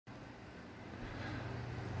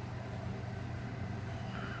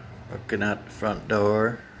Looking out the front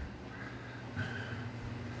door.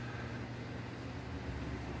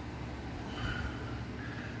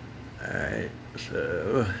 Alright,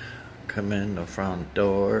 so come in the front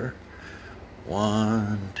door.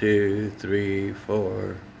 1, 2, 3,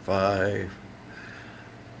 4, 5,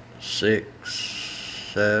 6,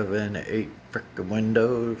 7, 8 frickin'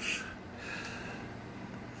 windows.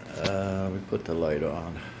 We put the light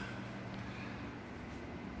on.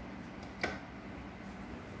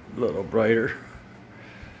 A little brighter.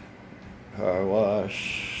 Power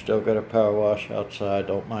wash. Still got a power wash outside,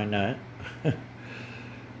 don't mind that. This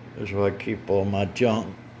is where I keep all my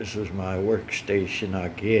junk. This is my workstation, I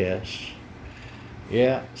guess.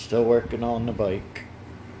 Yeah, still working on the bike.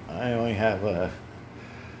 I only have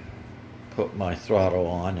put my throttle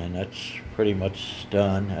on, and that's pretty much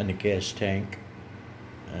done, and the gas tank,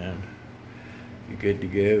 and you're good to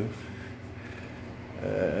go.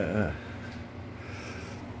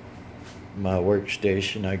 My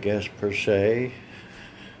workstation, I guess, per se.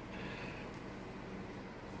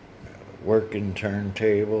 Working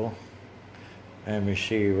turntable and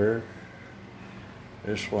receiver.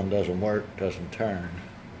 This one doesn't work, doesn't turn.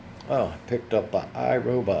 Oh, I picked up an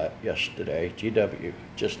iRobot yesterday, GW,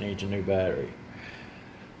 just needs a new battery.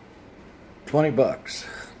 20 bucks,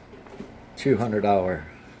 200 hour.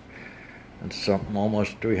 That's something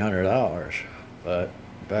almost 300 hours, but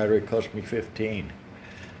battery cost me 15.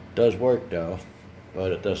 Does work though,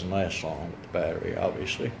 but it doesn't last long with the battery,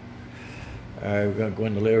 obviously. Alright, we're gonna go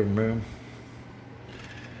in the living room.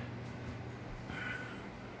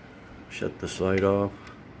 Shut this light off.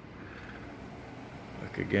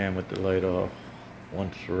 Look again with the light off.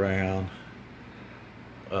 Once around.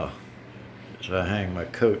 Oh, so I hang my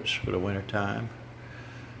coats for the winter time.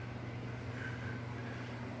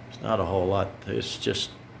 It's not a whole lot. It's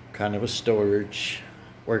just kind of a storage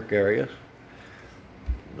work area.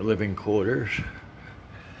 The living quarters.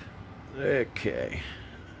 Okay.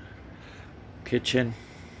 Kitchen.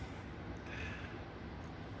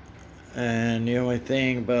 And the only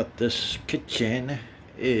thing about this kitchen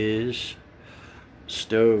is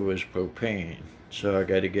stove is propane, so I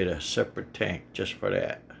got to get a separate tank just for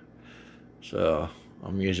that. So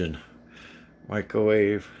I'm using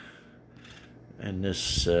microwave and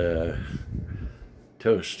this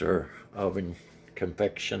toaster oven,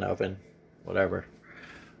 convection oven, whatever,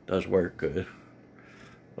 does work good.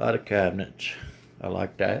 A lot of cabinets, I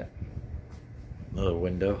like that. Another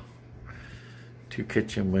window. 2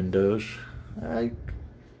 kitchen windows.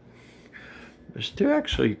 There's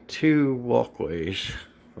actually 2 walkways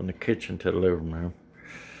from the kitchen to the living room.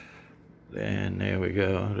 Then there we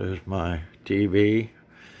go. There's my TV.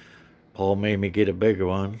 Paul made me get a bigger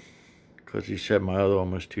one because he said my other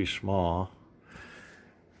one was too small.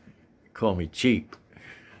 He called me cheap.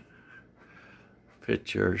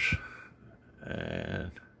 Pictures.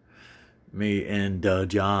 And me and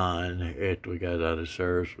John, we got out of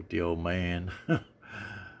service with the old man. I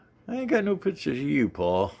ain't got no pictures of you,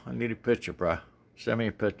 Paul. I need a picture, bro. Send me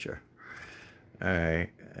a picture.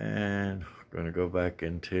 Alright, and we're gonna go back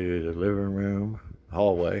into the living room,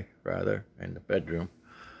 hallway, rather, and the bedroom.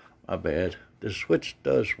 My bad. The switch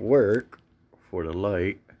does work for the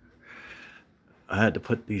light. I had to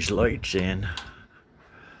put these lights in,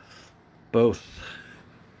 both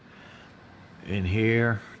in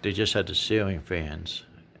here. They just had the ceiling fans,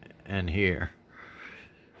 and here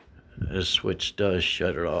this switch does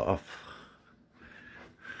shut it off.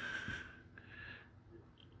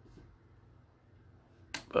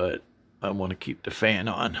 But I want to keep the fan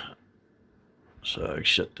on, so I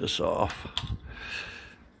shut this off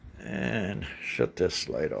and shut this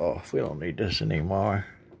light off. We don't need this anymore.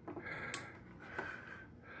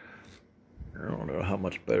 I don't know how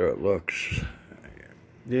much better it looks.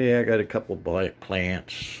 Yeah, I got a couple of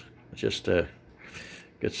plants just to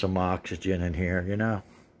get some oxygen in here, you know.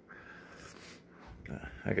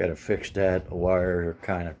 I gotta fix that. The wires are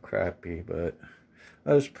kind of crappy, but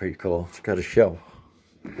that's pretty cool. It's got a shelf.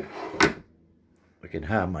 I can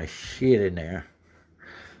have my shit in there.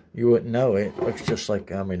 You wouldn't know it. It looks just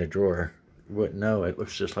like I'm in a drawer. You wouldn't know it. It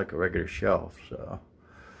looks just like a regular shelf. So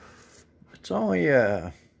it's only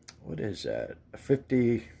what is that? A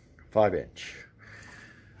 55-inch.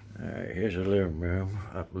 Alright, here's the living room.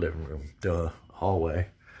 Hallway.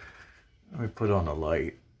 Let me put on the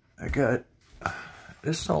light. I got,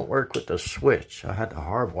 this don't work with the switch. I had to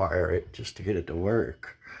hardwire it just to get it to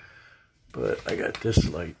work. But I got this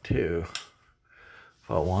light too,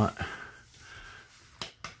 if I want.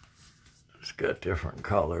 It's got different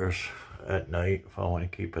colors at night if I want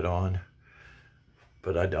to keep it on.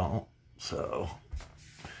 But I don't, so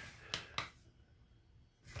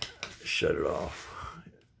shut it off.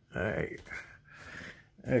 Alright.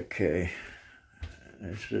 Okay.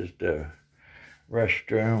 This is the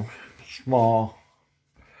restroom. Small.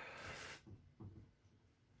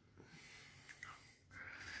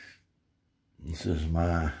 This is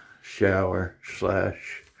my shower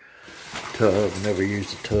slash tub. Never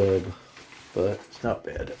used a tub, but it's not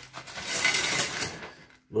bad.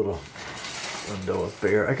 Little window up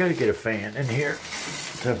there. I gotta get a fan in here.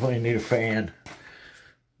 Definitely need a fan.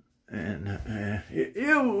 And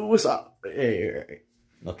what's up? Hey,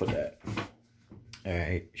 enough of that.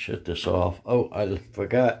 Alright, shut this off. Oh, I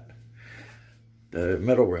forgot the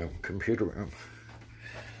middle room, computer room.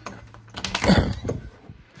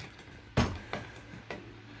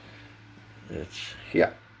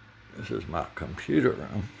 Yeah, this is my computer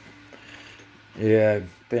room. Yeah, I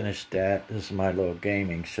finished that. This is my little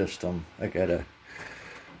gaming system. I gotta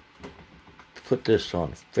put this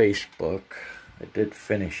on Facebook. I did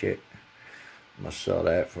finish it. I'm gonna sell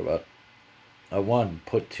that for about, I wanted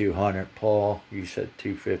to put 200, Paul. You said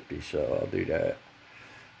 250, so I'll do that.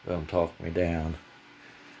 Don't talk me down.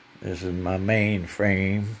 This is my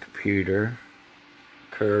mainframe computer.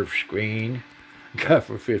 Curved screen. Got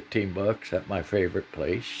for 15 bucks at my favorite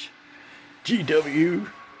place. GW.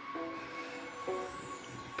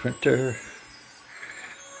 Printer.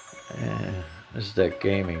 And this is that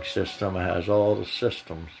gaming system. It has all the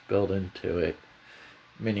systems built into it.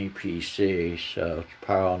 Mini PC, so it's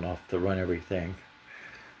powerful enough to run everything.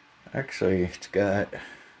 Actually, it's got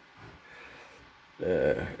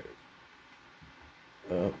let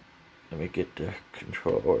me get the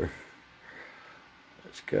controller.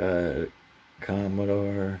 It's got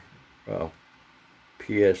Commodore, well,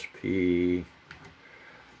 PSP,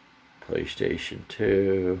 PlayStation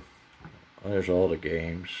 2. There's all the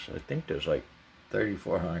games. I think there's like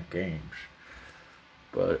 3,400 games.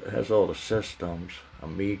 But it has all the systems.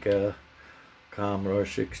 Amiga, Commodore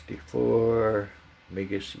 64,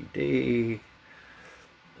 Amiga CD,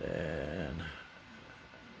 and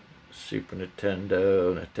Super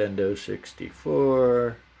Nintendo, Nintendo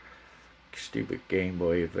 64, stupid Game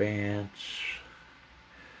Boy Advance,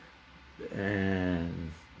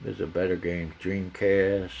 and there's a better game,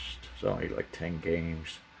 Dreamcast. It's only like 10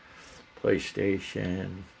 games.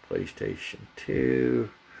 PlayStation, PlayStation 2,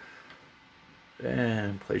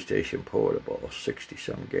 and PlayStation Portable,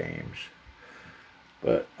 60-some games.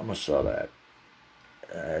 But I'm gonna sell that.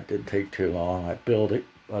 It didn't take too long. I built it,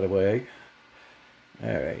 by the way.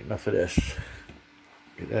 Alright, enough of this.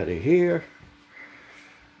 Get out of here.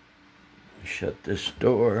 Shut this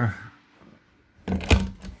door.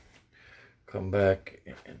 Come back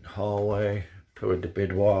in the hallway toward the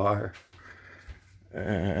boudoir.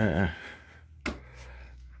 There's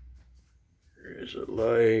a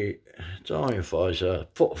light. It's only a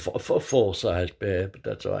full size bed, but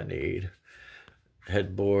that's all I need.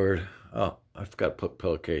 Headboard. Oh, I forgot to put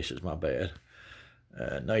pillowcases. My bad.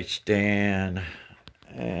 Nightstand,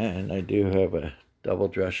 and I do have a double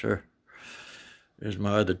dresser. There's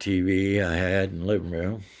my other TV I had in the living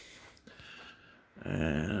room.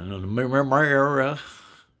 And the mirror.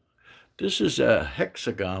 This is a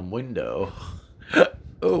hexagon window.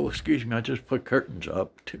 Oh, excuse me, I just put curtains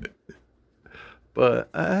up to it. But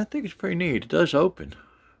I think it's pretty neat. It does open.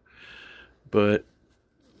 But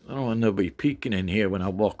I don't want nobody peeking in here when I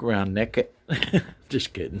walk around naked.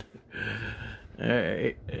 Just kidding.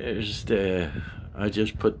 Alright, there's I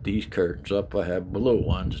just put these curtains up. I have blue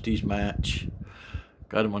ones. These match.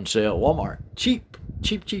 Got them on sale at Walmart. Cheap.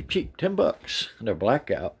 Cheap, cheap, cheap. 10 bucks. And they're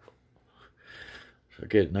blackout. So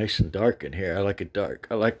get it nice and dark in here. I like it dark.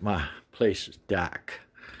 I like my places dark.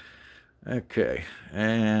 Okay.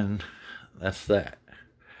 And that's that.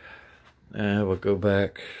 And we'll go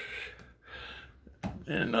back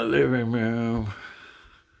in the living room.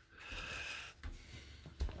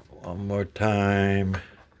 One more time.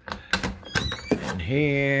 In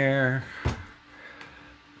here.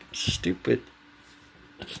 Stupid.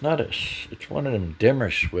 It's not it's one of them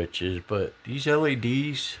dimmer switches, but these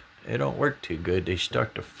LEDs, they don't work too good. They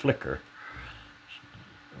start to flicker.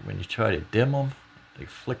 When you try to dim them, they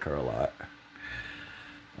flicker a lot.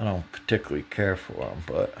 I don't particularly care for them,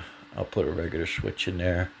 but I'll put a regular switch in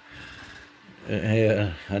there.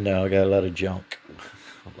 Yeah, I know I got a lot of junk.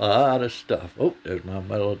 A lot of stuff. Oh, there's my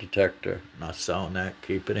metal detector. Not selling that,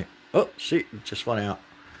 keeping it. Oh, see, it just went out.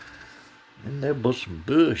 And there was some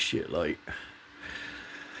bullshit like.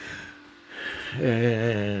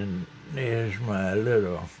 And there's my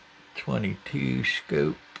little 22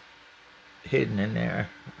 scope hidden in there.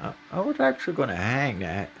 I was actually going to hang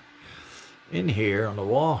that in here on the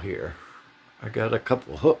wall here. I got a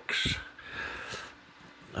couple hooks.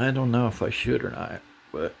 I don't know if I should or not,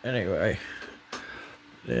 but anyway,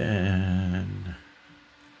 Then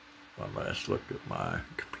one last look at my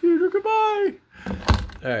computer. Goodbye.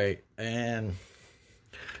 All right, and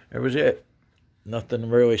that was it. Nothing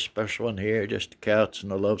really special in here. Just the couch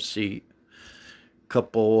and the love seat.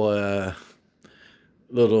 Couple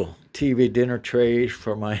little TV dinner trays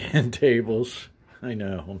for my end tables. I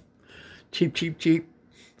know. Cheap, cheap, cheap.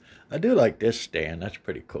 I do like this stand. That's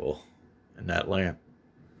pretty cool. And that lamp.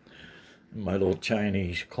 And my little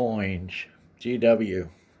Chinese coins. GW.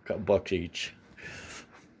 Couple bucks each.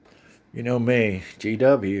 You know me.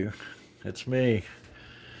 GW. That's me.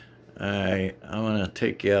 Alright. I'm going to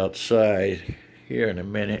take you outside here in a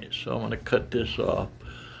minute. So I'm going to cut this off.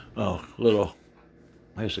 Oh, little.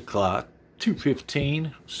 There's the clock.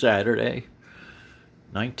 2:15. Saturday.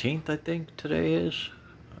 19th, I think today is.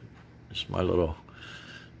 It's my little,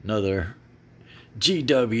 another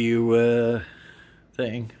GW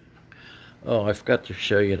thing. Oh, I forgot to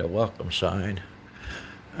show you the welcome sign.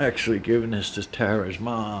 I'm actually giving this to Tara's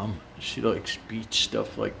mom. She likes beach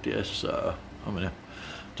stuff like this, so I'm gonna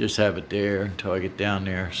just have it there until I get down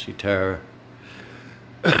there, see Tara.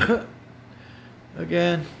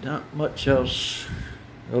 Again, not much else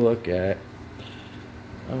to look at.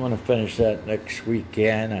 I'm going to finish that next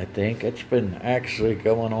weekend, I think. It's been actually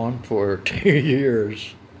going on for 2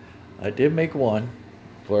 years. I did make one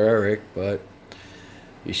for Eric, but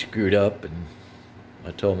he screwed up, and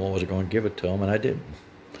I told him I wasn't going to give it to him, and I didn't.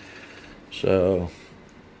 So,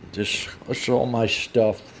 that's all my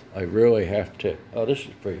stuff. I really have to... Oh, this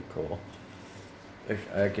is pretty cool.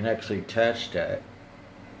 I can actually attach that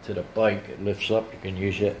to the bike. It lifts up. You can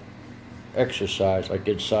use it. Exercise. Like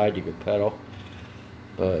inside, you can pedal.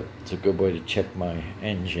 But it's a good way to check my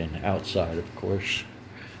engine outside, of course.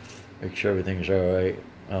 Make sure everything's alright.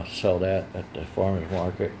 I'll sell that at the farmer's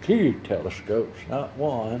market. 2 telescopes, not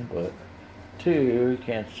 1, but 2. You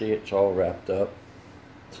can't see it's all wrapped up.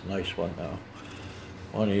 It's a nice one though.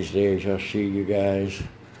 One of these days I'll see you guys.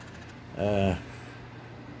 A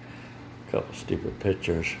couple stupid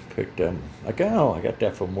pictures. Picked them. I got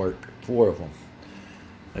that from work. 4 of them.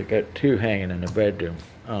 I got 2 hanging in the bedroom.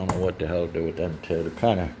 I don't know what the hell to do with them 2. They're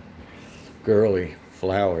kind of girly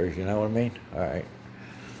flowers, you know what I mean? Alright.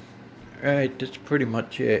 Alright, that's pretty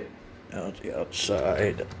much it. Out the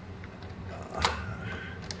outside.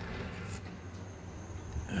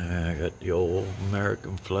 I got the old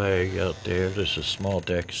American flag out there. This is a small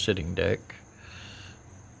deck, sitting deck.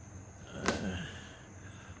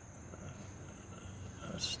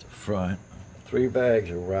 That's the front. 3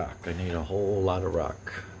 bags of rock. I need a whole lot of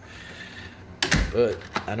rock. But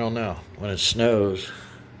I don't know. When it snows,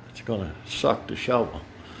 it's going to suck the shovel.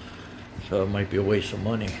 So it might be a waste of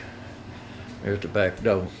money. There's the back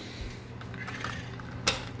door.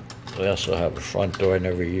 We also have a front door I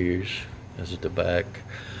never use. This is the back.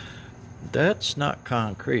 That's not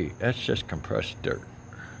concrete. That's just compressed dirt.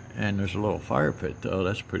 And there's a little fire pit though.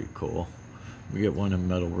 That's pretty cool. We get one of them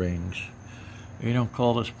metal rings. You don't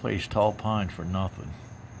call this place Tall Pine for nothing.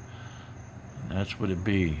 And that's what it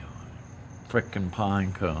be. Frickin'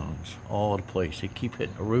 pine cones all over the place. They keep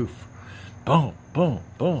hitting the roof. Boom, boom,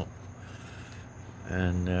 boom.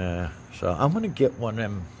 And so I'm gonna get one of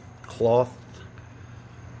them cloth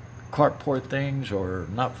carport things, or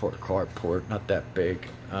not for carport, not that big.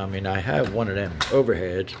 I mean, I have one of them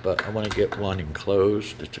overheads, but I want to get one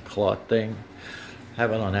enclosed. It's a cloth thing.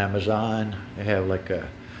 Have it on Amazon. They have like a,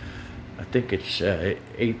 I think it's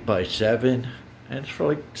 8x7, and it's for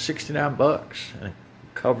like 69 bucks. And it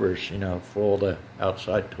covers, you know, for all the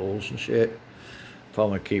outside tools and shit. If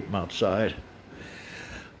I'm gonna keep them outside.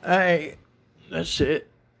 Alright, that's it.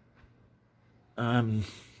 I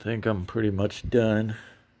think I'm pretty much done.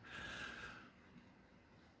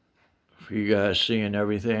 For you guys seeing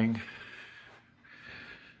everything.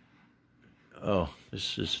 Oh,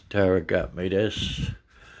 this is Tara got me this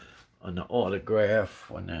on the autograph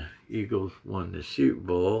when the Eagles won the Super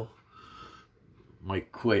Bowl.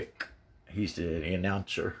 Mike Quick, he's the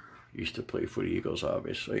announcer. Used to play for the Eagles,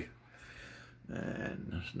 obviously. And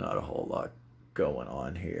there's not a whole lot going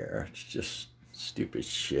on here. It's just stupid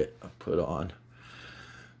shit I put on.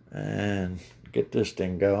 And get this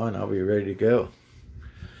thing going, I'll be ready to go.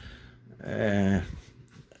 And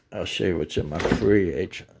I'll show you what's in my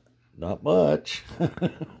fridge. Not much.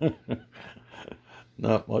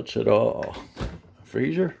 Not much at all.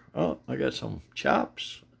 Freezer? Oh, I got some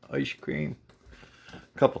chops, ice cream,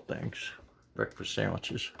 a couple things. Breakfast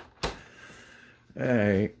sandwiches.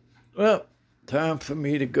 Alright. Well, time for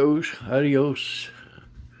me to go. Adios.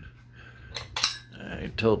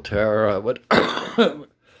 I told Tara I would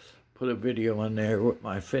put a video on there with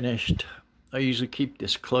my finished. I usually keep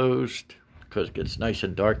this closed because it gets nice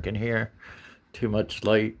and dark in here. too much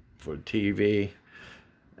light for the TV.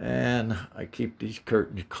 And I keep these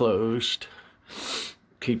curtains closed.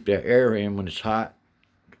 Keep the air in when it's hot.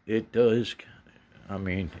 It does, I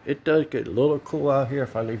mean, it does get a little cool out here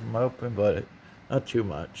if I leave them open, but not too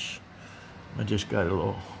much. I just got a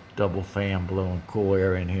little double fan blowing cool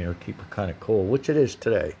air in here, keep it kind of cool, which it is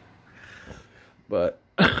today. But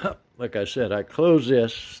like I said, I close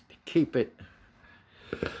this to keep it,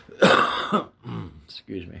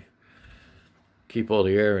 excuse me, keep all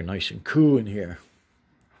the air nice and cool in here.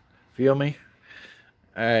 Feel me?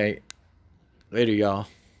 All right, later, y'all.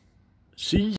 See.